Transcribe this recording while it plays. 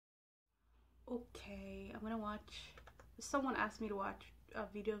Okay, I'm gonna watch. Someone asked me to watch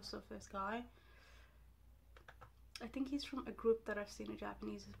videos of this guy. I think he's from a group that I've seen, a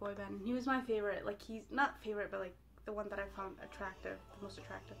Japanese boy band. And he was my favorite. Like, he's not favorite, but like the one that I found attractive, the most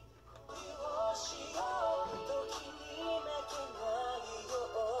attractive.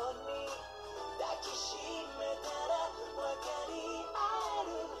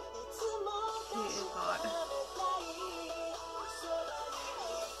 He is hot.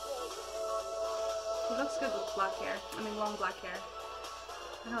 He looks good with black hair. I mean, long black hair.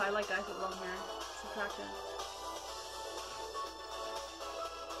 I know, I like guys with long hair. It's attractive.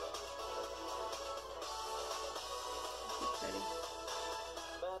 He's pretty.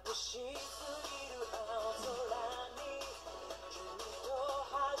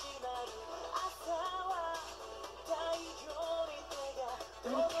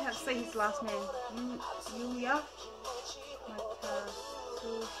 I can't say his last name. Yuya?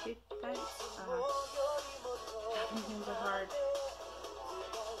 Matsushita-Sweet. Japanese names are hard.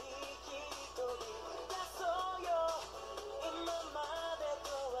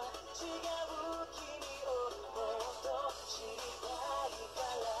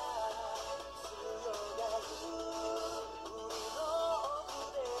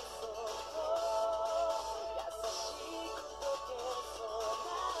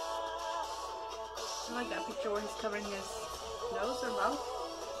 I like that picture where he's covering his nose or mouth.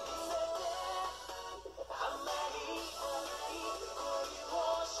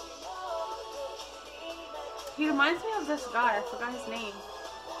 He reminds me of this guy, I forgot his name.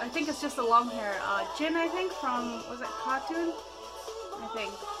 I think it's just the long hair. Jin, I think, from, was it Cartoon? I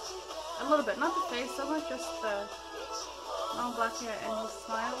think. A little bit, not the face so much, just the long black hair and his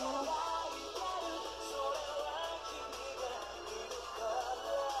smile a little.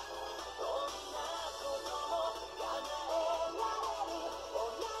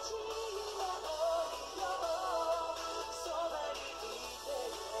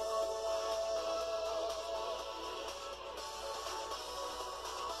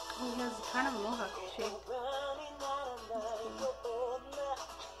 He has kind of a mohawk shape.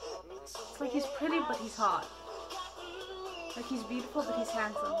 It's like he's pretty, but he's hot. Like he's beautiful, but he's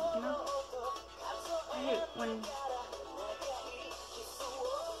handsome, you know? I hate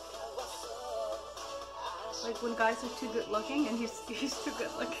when guys are too good looking, and he's too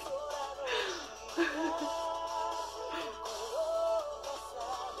good looking.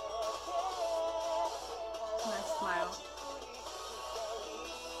 Nice smile.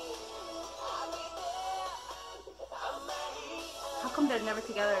 How come they're never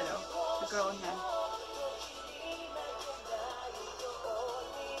together though? The girl and him.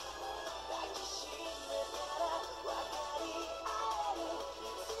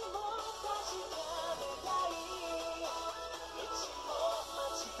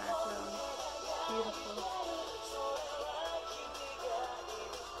 Background. Beautiful.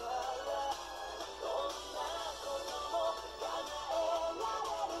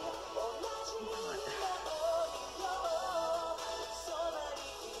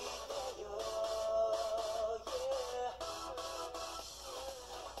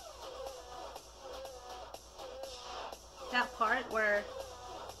 That part where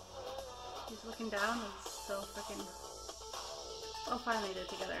he's looking down is so freaking. Oh, finally they're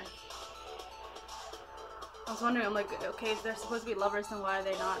together. I was wondering, I'm like, okay, if they're supposed to be lovers, then why are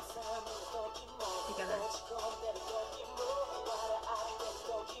they not together?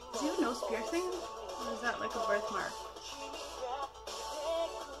 Does he have a nose piercing? Or is that like a birthmark?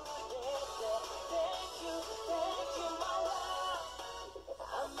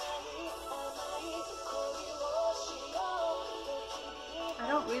 I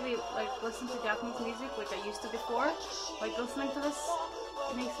don't really like listen to Japanese music like I used to before. Like listening to this,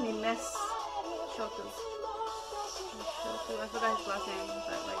 it makes me miss Shoku. I forgot his last name,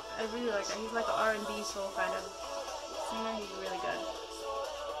 but like I really like that. He's like an R&B soul kind of singer. He's really good.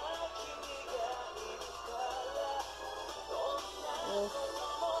 Oh,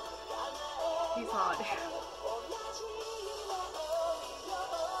 he's hot.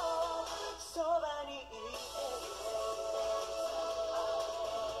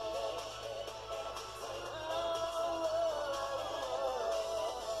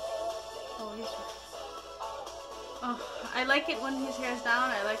 Oh, I like it when his hair's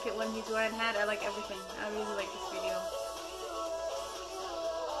down, I like it when he's wearing a hat, I like everything. I really like this video.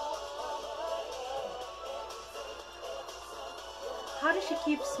 How does she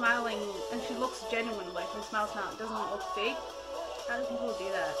keep smiling and she looks genuine, like her smile's not, doesn't look fake? How do people do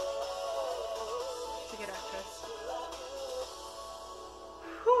that? She's a good actress.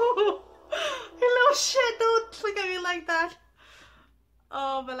 Hello shit, don't look at me like that.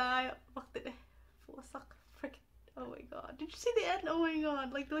 Oh, balay. Bakit eh. Oh my god. Did you see the end? Oh my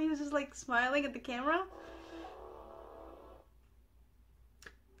god. Like the way he was just like smiling at the camera.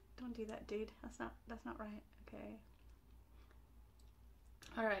 Don't do that, dude. That's not right. Okay.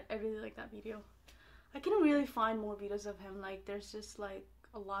 Alright, I really like that video. I can really find more videos of him. Like there's just like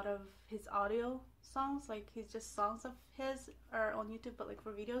a lot of his audio songs. Like he's just songs of his are on YouTube, but like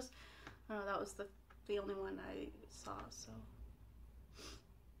for videos. I don't know, that was the only one I saw, so.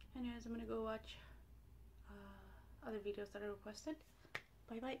 Anyways, I'm gonna go watch other videos that are requested.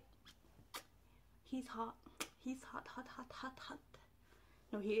 Bye bye. He's hot. He's hot, hot, hot, hot, hot.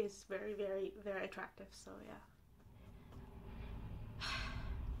 No, he is very, very, very attractive, so yeah.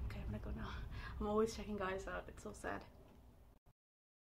 Okay, I'm gonna go now. I'm always checking guys out. It's so sad.